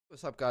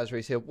What's up guys,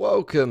 Reese here.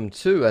 Welcome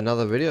to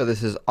another video.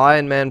 This is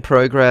Ironman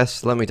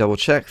progress. Let me double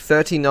check.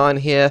 39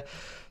 here.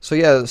 So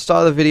yeah, at the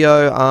start of the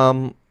video,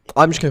 I'm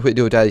just going to quickly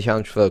do a daily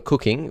challenge for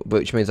cooking,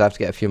 which means I have to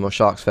get a few more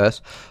sharks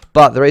first.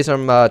 But the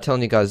reason I'm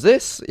telling you guys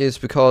this is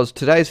because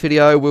today's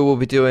video we will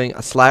be doing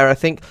a Slayer, I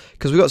think,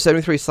 because we've got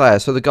 73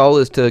 Slayers. So the goal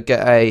is to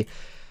get a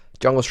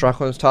Jungle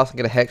Strikeone's task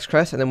and get a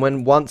Hexcrest, and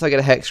then once I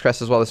get a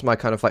Hexcrest as well, this is my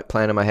kind of like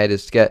plan in my head,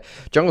 is to get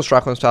Jungle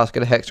Strikeone's task,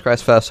 get a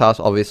Hexcrest, first task,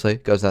 obviously,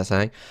 goes without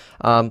saying.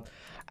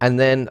 And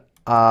then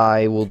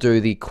I will do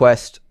the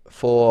quest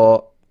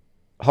for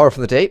Horror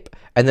from the Deep,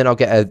 and then I'll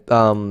get a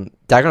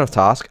Dagonoth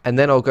task, and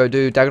then I'll go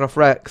do Dagonoth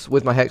Rex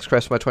with my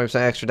Hexcrest for my 20%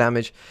 extra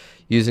damage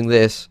using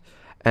this,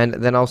 and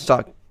then I'll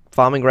start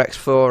farming Rex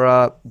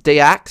for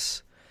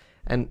D-Axe,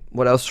 and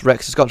what else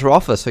Rex has got to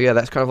offer. So yeah,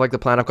 that's kind of like the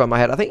plan I've got in my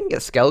head. I think you can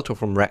get Skeletal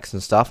from Rex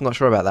and stuff, I'm not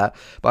sure about that,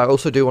 but I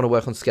also do want to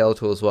work on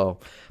Skeletal as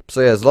well. So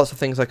yeah, there's lots of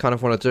things I kind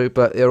of want to do,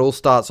 but it all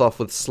starts off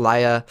with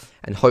Slayer,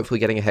 and hopefully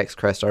getting a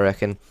Hexcrest, I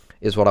reckon,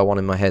 is what I want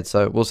in my head.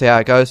 So we'll see how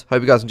it goes.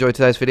 Hope you guys enjoyed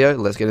today's video.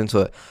 Let's get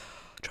into it.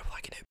 Drop a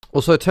like in it.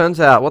 Also, it turns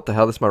out, what the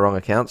hell, this is my wrong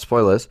account.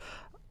 Spoilers.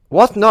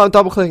 What? No, I'm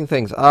double clicking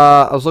things.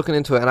 I was looking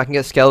into it, and I can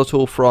get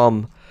Skeletal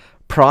from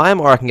Prime,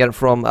 or I can get it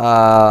from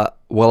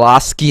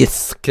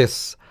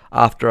Walaskis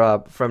after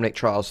Fremnik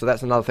Trials. So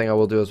that's another thing I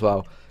will do as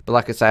well. But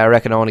like I say, I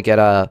reckon I want to get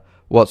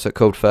what's it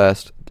called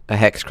first? A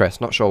Hexcrest.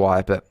 Not sure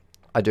why, but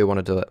I do want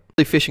to do it.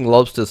 Fishing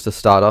lobsters to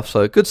start off,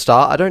 so good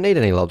start. I don't need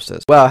any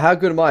lobsters. Wow, how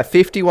good am I?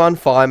 51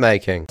 fire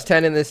making.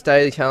 10 in this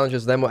daily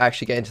challenges, then we'll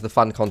actually get into the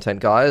fun content,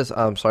 guys.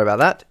 Sorry about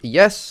that.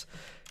 Yes,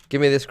 give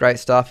me this great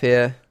stuff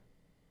here.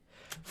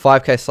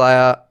 5k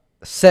Slayer,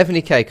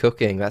 70k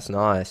cooking. That's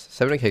nice.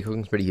 70k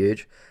cooking is pretty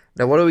huge.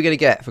 Now, what are we going to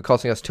get for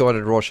costing us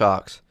 200 raw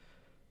sharks?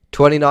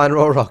 29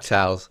 raw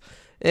rocktails.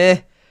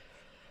 I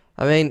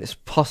mean, it's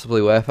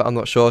possibly worth it. I'm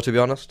not sure, to be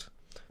honest.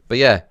 But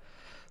yeah.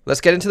 Let's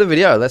get into the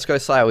video. Let's go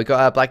Slayer. We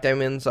got Black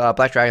Dragon's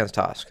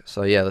task.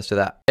 So yeah, let's do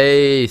that.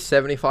 A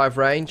 75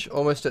 range,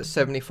 almost at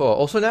 74.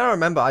 Also, now I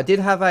remember, I did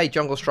have a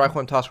Jungle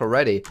Strikeone task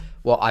already.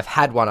 Well, I've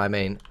had one, I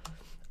mean,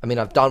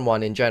 I've done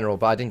one in general,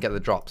 but I didn't get the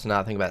drops. Now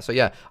I think about it. So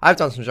yeah, I've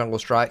done some Jungle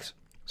Strikes.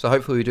 So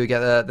hopefully we do get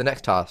the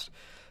next task.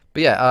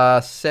 But yeah,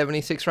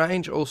 76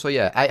 range. Also,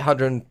 yeah,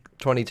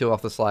 822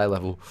 off the Slayer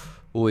level.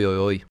 Oi, oi,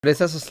 oi. But it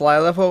says a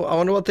Slayer level. I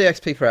wonder what the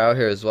XP per hour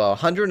here is as well.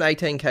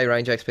 118k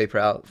range XP per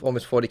hour,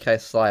 almost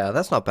 40k Slayer.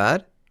 That's not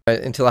bad.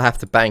 Until I have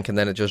to bank, and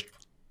then it just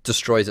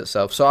destroys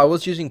itself. So I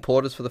was using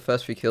porters for the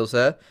first few kills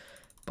there,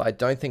 but I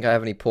don't think I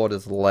have any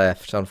porters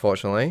left,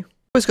 unfortunately.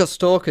 Always got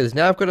stalkers.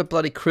 Now I've got a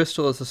bloody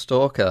crystal as a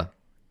stalker.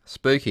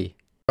 Spooky.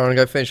 I'm gonna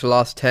go finish the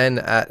last 10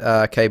 at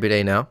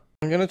KBD now.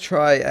 I'm gonna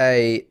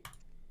try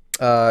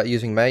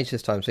using mage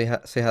this time. See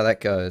how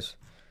that goes.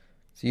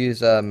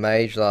 Use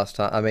mage last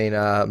time,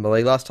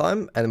 melee last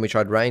time, and then we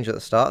tried range at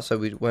the start, so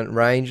we went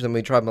range, then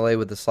we tried melee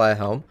with the Slayer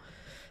helm.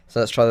 So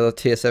let's try the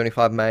tier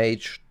 75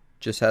 mage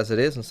just as it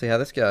is and see how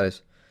this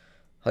goes.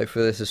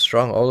 Hopefully this is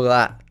strong. Oh, look at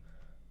that.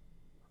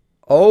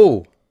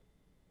 Oh!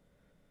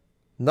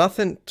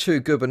 Nothing too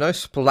good, but no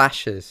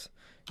splashes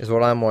is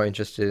what I'm more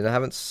interested in. I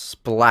haven't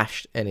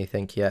splashed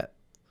anything yet.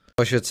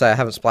 I should say I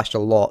haven't splashed a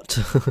lot.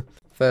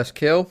 First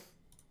kill.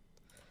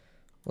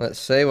 Let's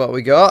see what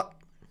we got.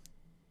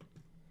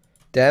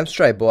 Damn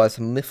straight, boys.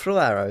 Some mithril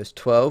arrows.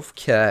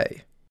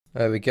 12k.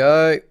 There we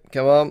go.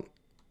 Come on.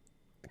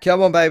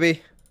 Come on,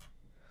 baby.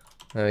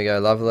 There we go.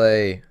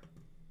 Lovely.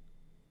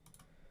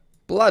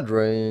 Blood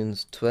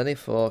runes.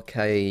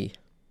 24k.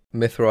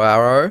 Mithril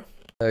arrow.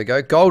 There we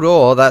go. Gold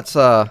ore. That's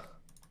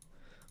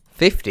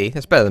 50.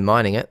 That's better than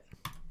mining it.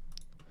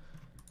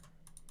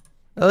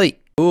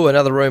 Elite. Ooh,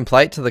 another rune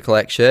plate to the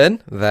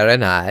collection. Very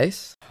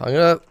nice. I'm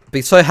going to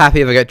be so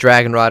happy if I get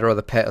Dragon Rider or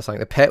the pet or something.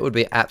 The pet would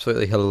be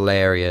absolutely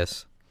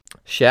hilarious.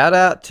 Shout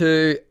out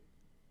to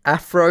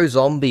Afro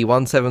Zombie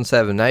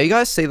 177. Now you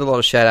guys see a lot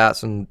of shout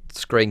outs and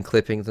screen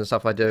clippings and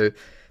stuff I do.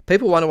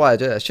 People wonder why I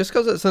do this. Just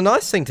because it's a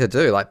nice thing to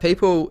do. Like,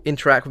 people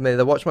interact with me,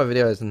 they watch my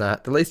videos and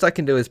that. The least I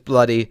can do is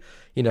bloody,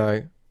 you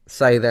know,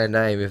 say their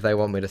name if they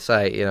want me to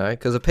say it, you know.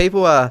 Because the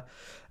people are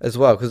as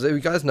well. Because if you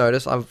guys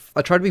notice, I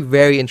try to be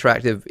very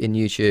interactive in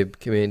YouTube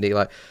community.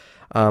 Like,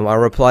 I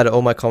reply to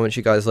all my comments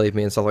you guys leave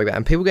me and stuff like that.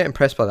 And people get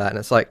impressed by that. And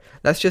it's like,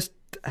 that's just,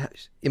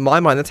 in my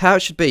mind, that's how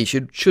it should be.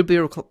 You should be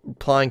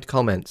replying to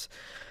comments.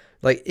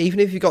 Like, even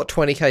if you've got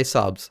 20k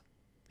subs.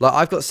 Like,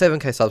 I've got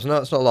 7k subs. No,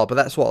 it's not a lot, but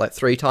that's what, like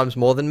 3 times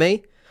more than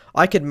me?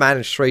 I could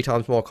manage 3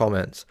 times more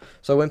comments.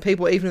 So when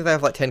people, even if they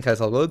have like 10k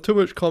subs, well, too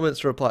much comments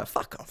to reply.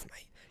 Fuck off,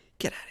 mate.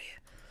 Get out of here.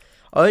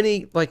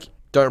 Only, like,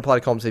 don't reply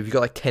to comments if you've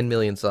got like 10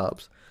 million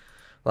subs.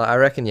 Like, I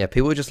reckon, yeah,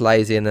 people are just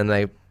lazy and then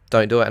they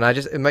don't do it. And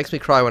it makes me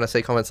cry when I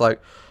see comments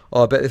like,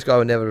 oh, I bet this guy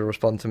would never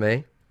respond to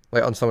me.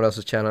 Like, on someone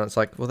else's channel. It's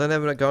like, well, they're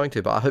never going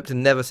to. But I hope to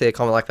never see a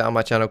comment like that on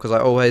my channel, because I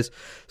always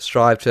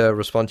strive to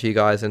respond to you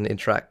guys and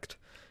interact.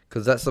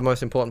 Because that's the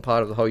most important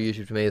part of the whole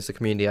YouTube to me, is the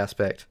community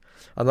aspect.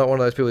 I'm not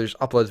one of those people who just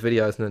uploads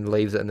videos and then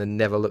leaves it and then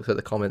never looks at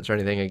the comments or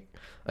anything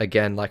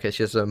again. Like, it's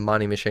just a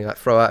money machine. Like,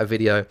 throw out a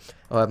video.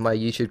 I have my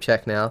YouTube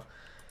check now.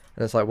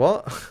 And it's like,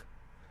 what?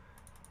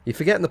 You're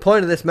forgetting the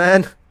point of this,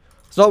 man.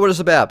 It's not what it's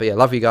about, but yeah,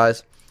 love you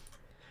guys.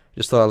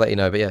 Just thought I'd let you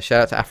know. But yeah,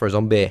 shout out to Afro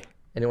Zombie.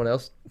 Anyone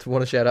else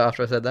want to shout out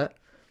after I said that?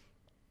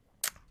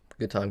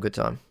 Good time, good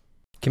time.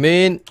 Come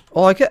in.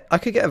 Oh, I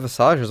could get a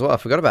Visage as well. I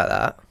forgot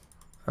about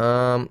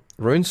that.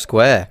 Rune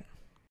Square.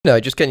 No,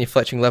 just getting your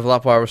fletching level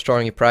up while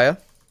restoring your prayer.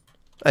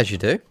 As you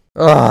do.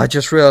 Oh, I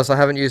just realised I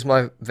haven't used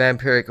my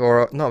Vampiric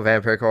Aura, not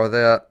Vampiric Aura,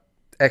 the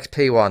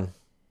XP one.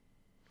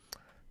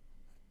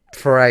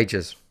 For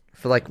ages.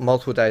 For like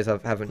multiple days I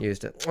haven't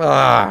used it.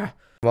 Ah.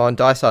 Come on,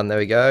 Dyson, there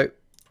we go.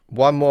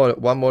 One more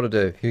to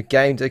do. You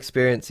gained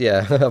experience,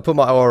 yeah. I put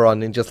my aura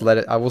on and just let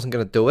it, I wasn't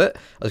going to do it.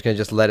 I was going to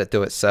just let it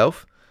do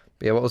itself.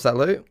 But yeah, what was that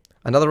loot?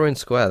 Another Rune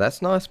Square.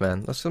 That's nice,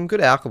 man. That's some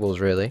good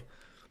alcohols, really. Here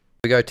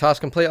we go, task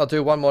complete. I'll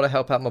do one more to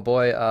help out my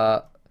boy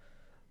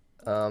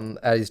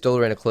at his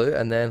dollar in a clue,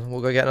 and then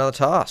we'll go get another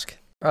task.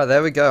 Alright,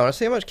 there we go. Let's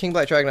see how much King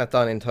Black Dragon I've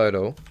done in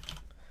total.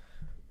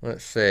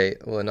 Let's see.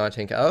 Well,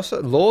 19k. Oh, so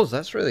Laws,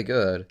 that's really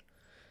good.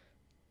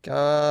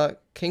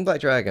 King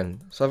Black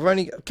Dragon. So I've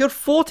only killed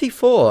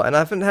 44, and I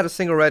haven't had a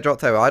single rare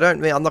drop table.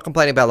 I'm not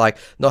complaining about like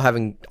not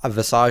having a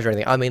Visage or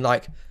anything. I mean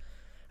like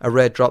a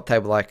rare drop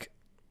table. Like,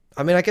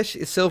 I mean, I guess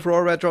it's silver or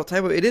a rare drop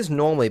table. It is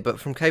normally, but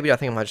from KB I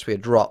think it might just be a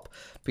drop.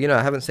 But you know,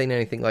 I haven't seen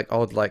anything like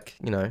odd, like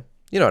you know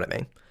what I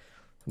mean.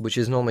 Which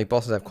is normally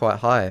bosses have quite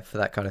high for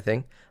that kind of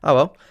thing. Oh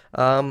well.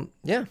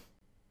 Yeah.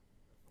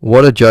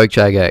 What a joke,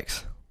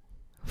 Jagex.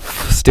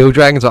 Steel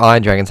Dragons or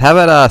Iron Dragons? How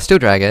about Steel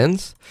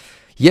Dragons?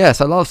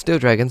 Yes, I love Steel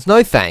Dragons.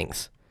 No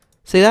thanks.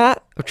 See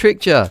that? I've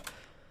tricked you.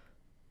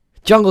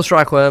 Jungle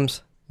Strike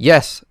Worms.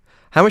 Yes.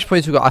 How much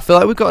points we got? I feel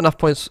like we've got enough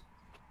points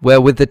where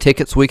with the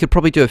tickets we could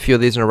probably do a few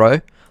of these in a row.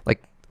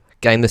 Like,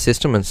 game the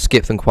system and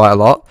skip them quite a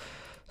lot.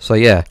 So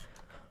yeah.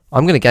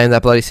 I'm going to game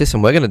that bloody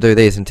system. We're going to do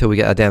these until we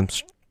get our damn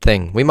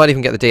thing. We might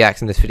even get the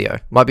DX in this video.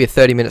 Might be a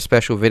 30-minute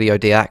special video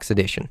DX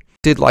edition.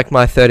 Did like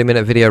my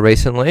 30-minute video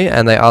recently,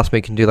 and they asked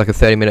me can do like a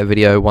 30-minute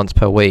video once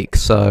per week.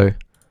 So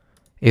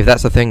if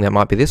that's the thing, that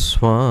might be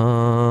this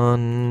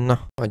one.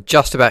 I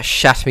just about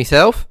shat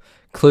myself.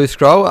 Clue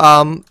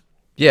scroll.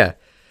 Yeah.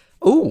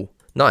 Ooh,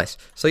 nice.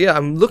 So yeah,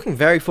 I'm looking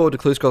very forward to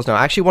clue scrolls now.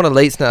 I actually want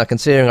elites now,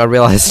 considering I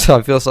realized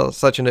I feel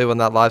such a noob on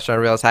that live stream.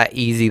 I realized how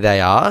easy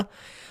they are.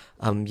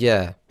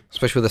 Yeah.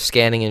 Especially with the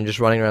scanning and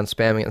just running around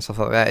spamming it and stuff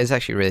like that. It's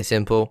actually really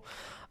simple.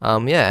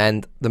 Yeah,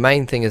 and the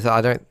main thing is that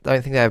I don't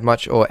think they have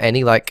much or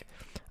any like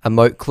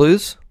emote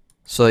clues.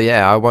 So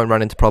yeah, I won't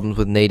run into problems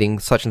with needing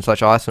such and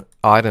such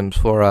items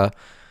for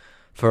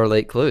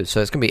elite clues. So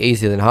it's gonna be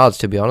easier than hards,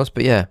 to be honest.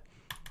 But yeah,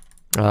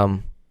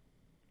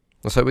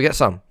 let's hope we get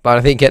some. But I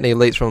don't think get any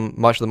elites from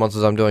much of the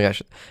monsters I'm doing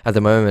at the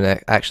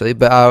moment actually.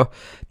 But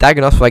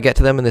Dagonoth, if I get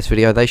to them in this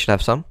video, they should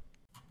have some.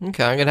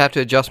 Okay, I'm gonna have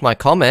to adjust my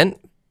comment.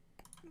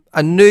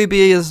 A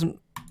newbie is...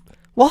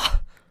 What?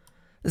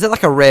 Is that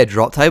like a rare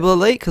drop table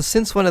elite? Because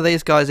since when are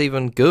these guys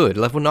even good?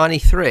 Level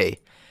 93.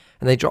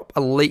 And they drop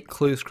elite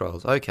clue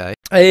scrolls. Okay.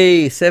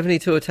 Hey,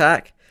 72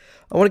 attack.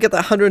 I want to get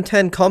that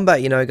 110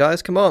 combat, you know,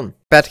 guys. Come on.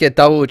 About to get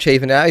double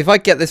achievement now. If I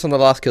get this on the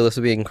last kill, this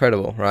will be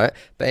incredible, right?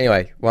 But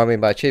anyway, what I mean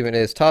by achievement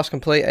is task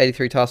complete,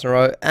 83 tasks in a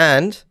row,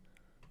 and...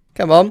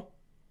 Come on.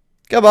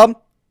 Come on.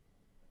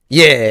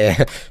 Yeah,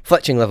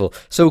 fletching level.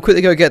 So we'll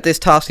quickly go get this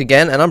task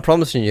again, and I'm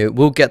promising you,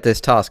 we'll get this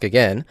task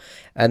again,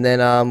 and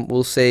then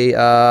we'll see.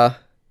 Well,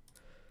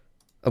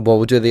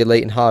 we'll do the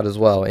elite and hard as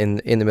well in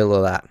the middle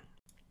of that.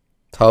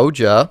 Told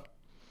ya.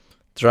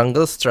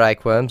 Jungle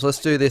Strike Worms. Let's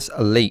do this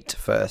elite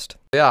first.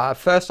 Yeah,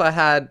 first I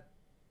had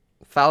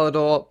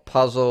Falador,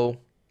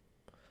 Puzzle,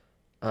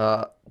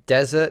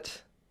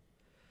 Desert,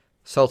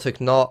 Celtic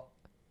Knot,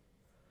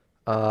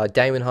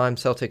 Daemonheim,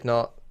 Celtic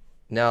Knot.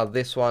 Now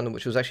this one,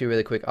 which was actually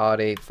really quick,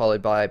 Artie,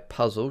 followed by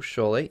Puzzle,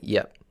 surely.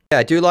 Yep. Yeah,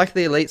 I do like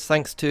the elites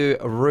thanks to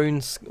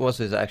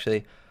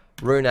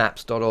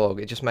runeapps.org.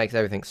 It just makes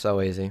everything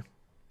so easy.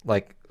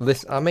 Like,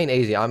 listen, I mean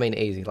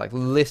easy. Like,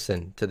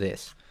 listen to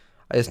this.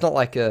 It's not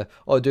like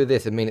oh, do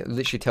this. I mean, it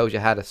literally tells you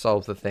how to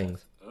solve the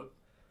things.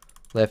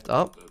 Left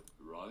up.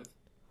 Right.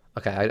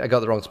 Okay, I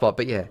got the wrong spot,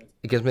 but yeah,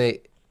 it gives me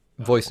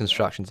voice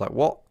instructions. Like,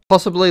 what?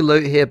 Possibly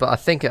loot here, but I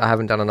think I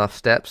haven't done enough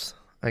steps.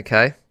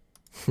 Okay.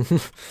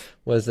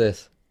 Where's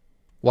this?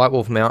 White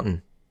Wolf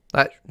Mountain.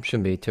 That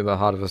shouldn't be too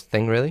hard of a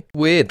thing, really.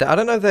 Weird. I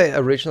don't know if they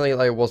originally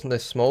like wasn't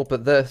this small,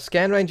 but the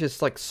scan range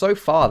is like so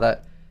far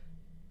that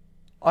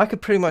I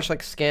could pretty much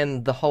like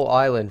scan the whole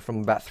island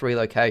from about 3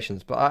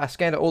 locations. But I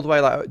scanned it all the way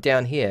like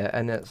down here,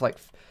 and it's like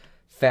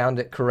found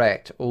it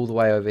correct all the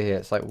way over here.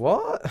 It's like,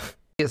 what?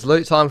 It's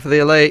loot time for the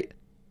elite.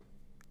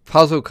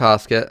 Puzzle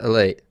casket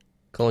elite.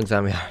 Calling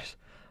Zamiaris.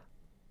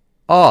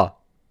 Oh.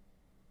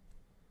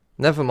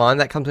 Never mind,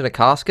 that comes in a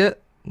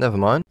casket. Never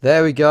mind.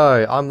 There we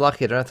go. I'm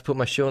lucky I don't have to put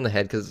my shoe on the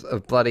head because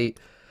of bloody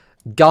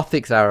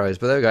Guthix arrows.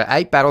 But there we go.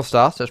 8 battle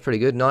stars. That's pretty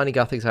good. 90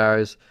 Guthix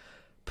arrows.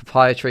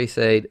 Papaya tree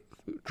seed.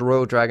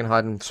 Royal dragonhide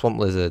and swamp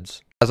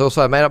lizards. As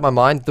also, I made up my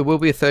mind. There will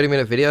be a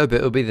 30-minute video, but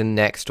it'll be the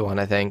next one,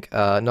 I think.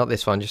 Not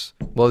this one. Just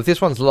well, if this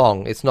one's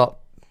long, it's not.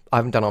 I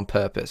haven't done it on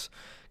purpose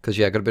because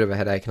yeah, I got a bit of a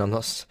headache and I'm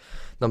not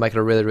making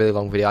a really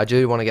long video. I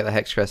do want to get the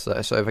Hexcrest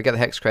though. So if I get the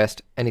Hexcrest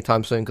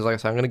anytime soon, because like I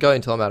said, I'm going to go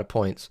until I'm out of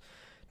points,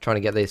 trying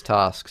to get these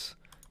tasks.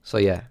 So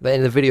yeah, the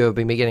end of the video will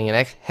be me getting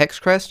an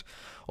Hexcrest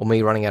or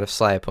me running out of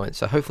Slayer points.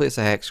 So hopefully it's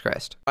a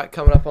Hexcrest. Right,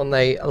 coming up on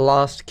the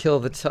last kill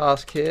of the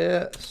task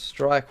here.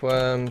 Strike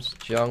Worms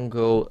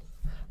Jungle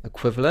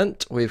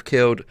equivalent. We've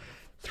killed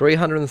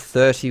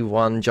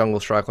 331 jungle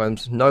strike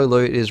worms. No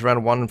loot. It is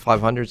around 1 in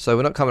 500, so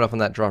we're not coming up on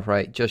that drop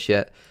rate just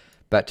yet.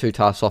 About 2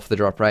 tasks off the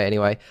drop rate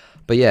anyway.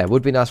 But yeah, it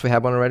would be nice if we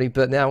had one already.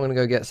 But now I'm going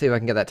to go see if I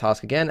can get that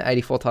task again.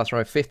 84 tasks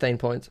around 15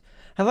 points.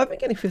 Have I been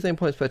getting 15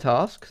 points per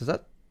task? Because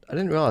that, I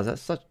didn't realize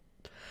that's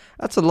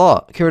a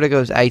lot. Kirida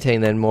goes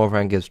 18, then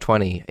Morvaran gives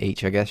 20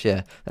 each, I guess.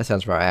 Yeah, that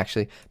sounds right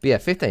actually. But yeah,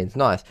 15 is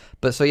nice.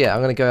 But so yeah,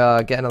 I'm going to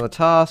go get another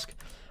task.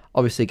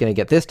 Obviously going to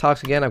get this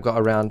task again. I've got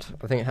around,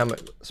 I think, how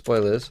much,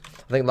 spoilers,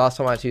 I think last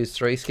time I had to use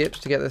 3 skips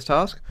to get this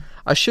task.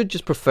 I should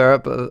just prefer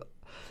it, but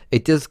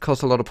it does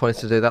cost a lot of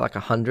points to do that, like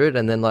 100,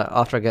 and then like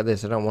after I get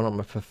this, I don't want it on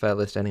my prefer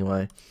list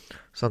anyway.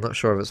 So I'm not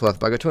sure if it's worth it,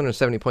 but I got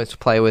 270 points to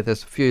play with.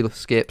 There's a few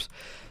skips.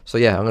 So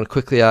yeah, I'm going to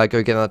quickly go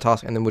get another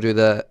task, and then we'll do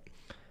the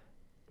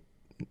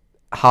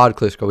hard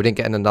clue score. We didn't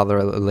get another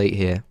elite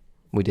here.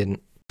 We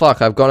didn't.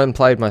 Fuck, I've gone and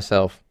played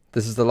myself.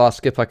 This is the last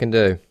skip I can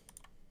do.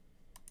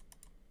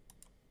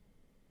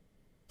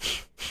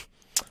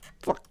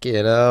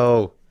 Fucking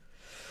hell.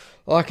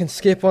 Oh, I can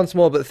skip once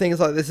more, but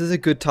things like this is a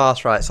good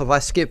task, right? So if I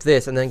skip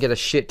this and then get a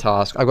shit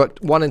task, I've got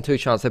 1 in 2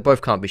 chance. They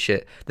both can't be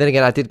shit. Then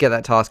again, I did get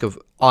that task of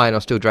Iron or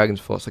Steel Dragons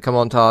before. So come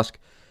on, task.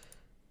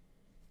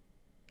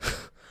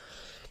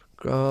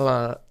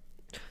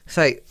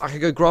 Say, I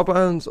could go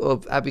Grotworms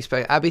or Abbey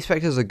Spectre. Abbey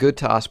Spectre is a good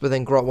task, but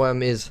then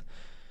Grotworm is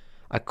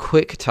a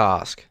quick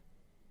task.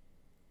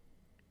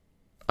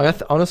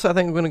 Honestly, I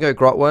think I'm going to go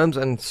Grotworms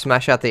and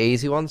smash out the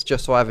easy ones,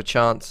 just so I have a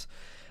chance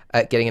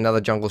at getting another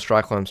Jungle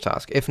Strike Worms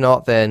task. If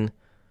not, then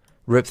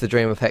rip the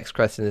dream of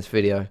Hexcrest in this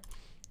video.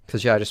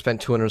 Because yeah, I just spent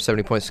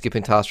 270 points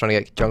skipping tasks trying to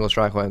get Jungle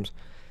Strike Worms.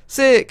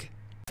 Sick!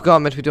 I forgot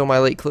I'm meant to be doing my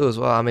elite clue as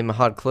well. I mean my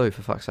hard clue,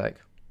 for fuck's sake.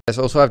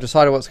 So also I've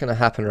decided what's going to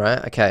happen,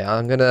 right? Okay,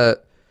 I'm going to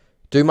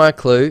do my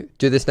clue,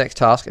 do this next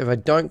task. If I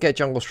don't get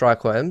Jungle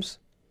Strike Worms,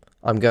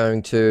 I'm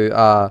going to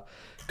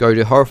go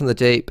to Horror from the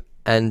Deep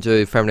and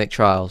do Fremenic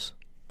Trials.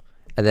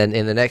 And then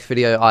in the next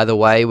video, either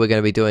way, we're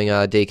going to be doing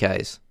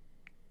DKs.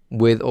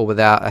 With or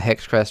without a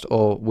Hexcrest,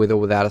 or with or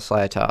without a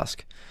Slayer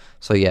task.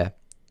 So yeah,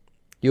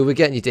 you'll be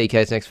getting your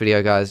DKs next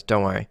video, guys,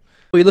 don't worry.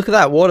 We look at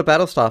that water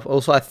battle stuff.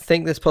 Also, I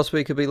think this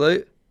possibly could be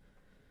loot.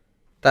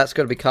 That's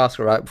got to be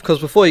casket, right? Because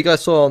before, you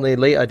guys saw on the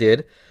elite I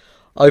did,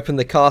 I opened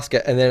the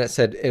casket and then it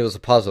said it was a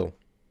puzzle.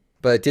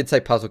 But it did say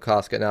puzzle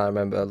casket. Now I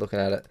remember looking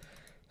at it.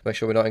 Make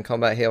sure we're not in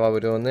combat here while we're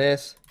doing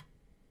this.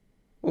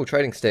 Oh,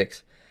 trading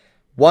sticks.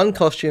 1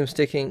 costume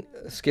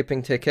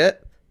skipping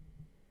ticket.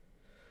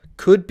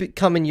 Could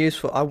come in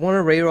useful. I want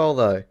to reroll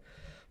though.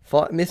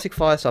 Mystic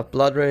Fire stuff,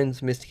 Blood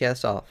Runes, Mystic Air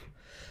stuff.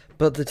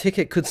 But the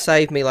ticket could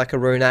save me like a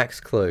Rune Axe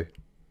clue.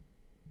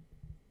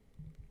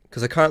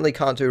 Because I currently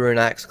can't do Rune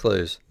Axe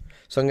clues.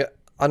 So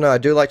I know I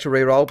do like to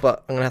reroll,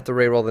 but I'm going to have to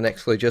reroll the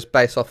next clue just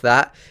based off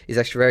that. Is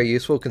actually very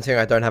useful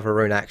considering I don't have a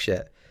Rune Axe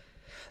yet.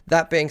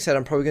 That being said,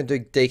 I'm probably going to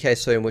do DK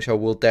soon, which I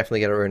will definitely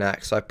get a Rune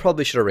Axe. So I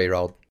probably should have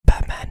rerolled.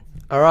 Batman.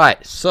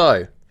 Alright,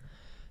 so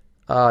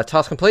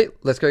task complete.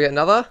 Let's go get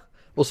another.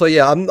 Also,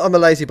 yeah, I'm a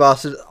lazy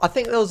bastard. I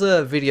think there was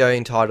a video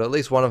entitled, at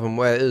least one of them,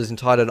 where it was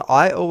entitled,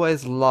 I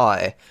Always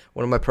Lie.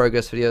 One of my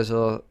progress videos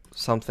or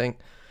something.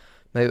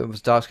 Maybe it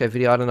was Darkscape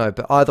video, I don't know.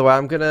 But either way,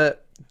 I'm going to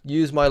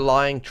use my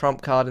lying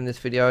trump card in this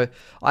video.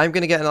 I'm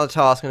going to get another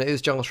task, and it is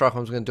Jungle Strike.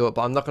 I'm going to do it,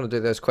 but I'm not going to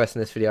do those quests in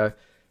this video.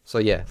 So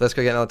yeah, let's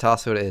go get another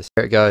task, see what it is.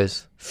 Here it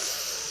goes.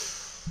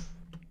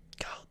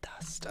 Gold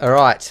dust.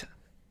 Alright.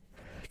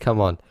 Come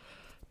on.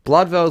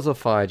 Blood Veils or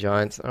Fire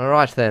Giants.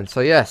 Alright then,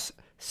 so yes.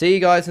 See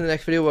you guys in the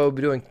next video where we'll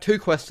be doing 2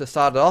 quests to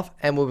start it off,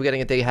 and we'll be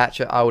getting a D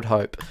hatchet, I would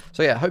hope.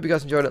 So yeah, hope you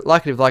guys enjoyed it.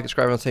 Like it if you like it,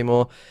 subscribe if you want to see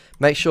more.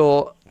 Make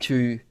sure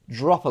to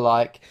drop a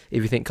like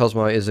if you think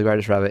Cosmo is the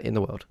greatest rabbit in the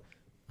world.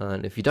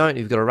 And if you don't, if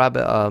you've got a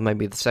rabbit,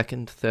 maybe the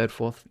 2nd, 3rd,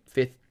 4th,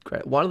 5th,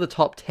 great, one of the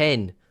top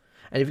 10.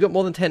 And if you've got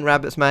more than 10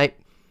 rabbits, mate,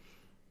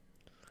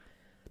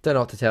 don't know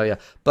what to tell you.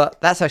 But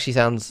that actually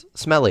sounds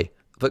smelly.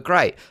 But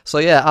great. So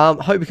yeah,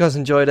 hope you guys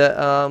enjoyed it.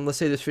 Let's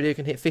see if this video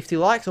can hit 50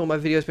 likes. All my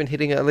videos been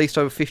hitting at least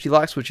over 50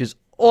 likes, which is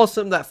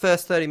awesome. That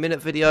first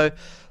 30-minute video,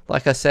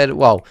 like I said,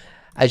 well,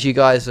 as you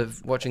guys are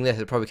watching this,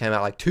 it probably came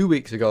out like 2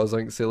 weeks ago or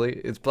something silly.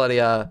 It's bloody,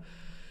 what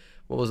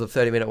was the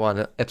 30-minute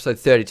one? Episode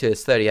 32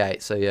 is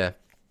 38, so yeah.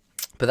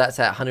 But that's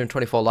at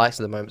 124 likes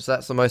at the moment, so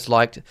that's the most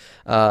liked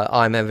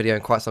Ironman video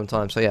in quite some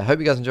time. So yeah, hope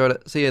you guys enjoyed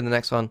it. See you in the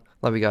next one.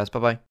 Love you guys.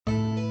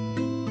 Bye-bye.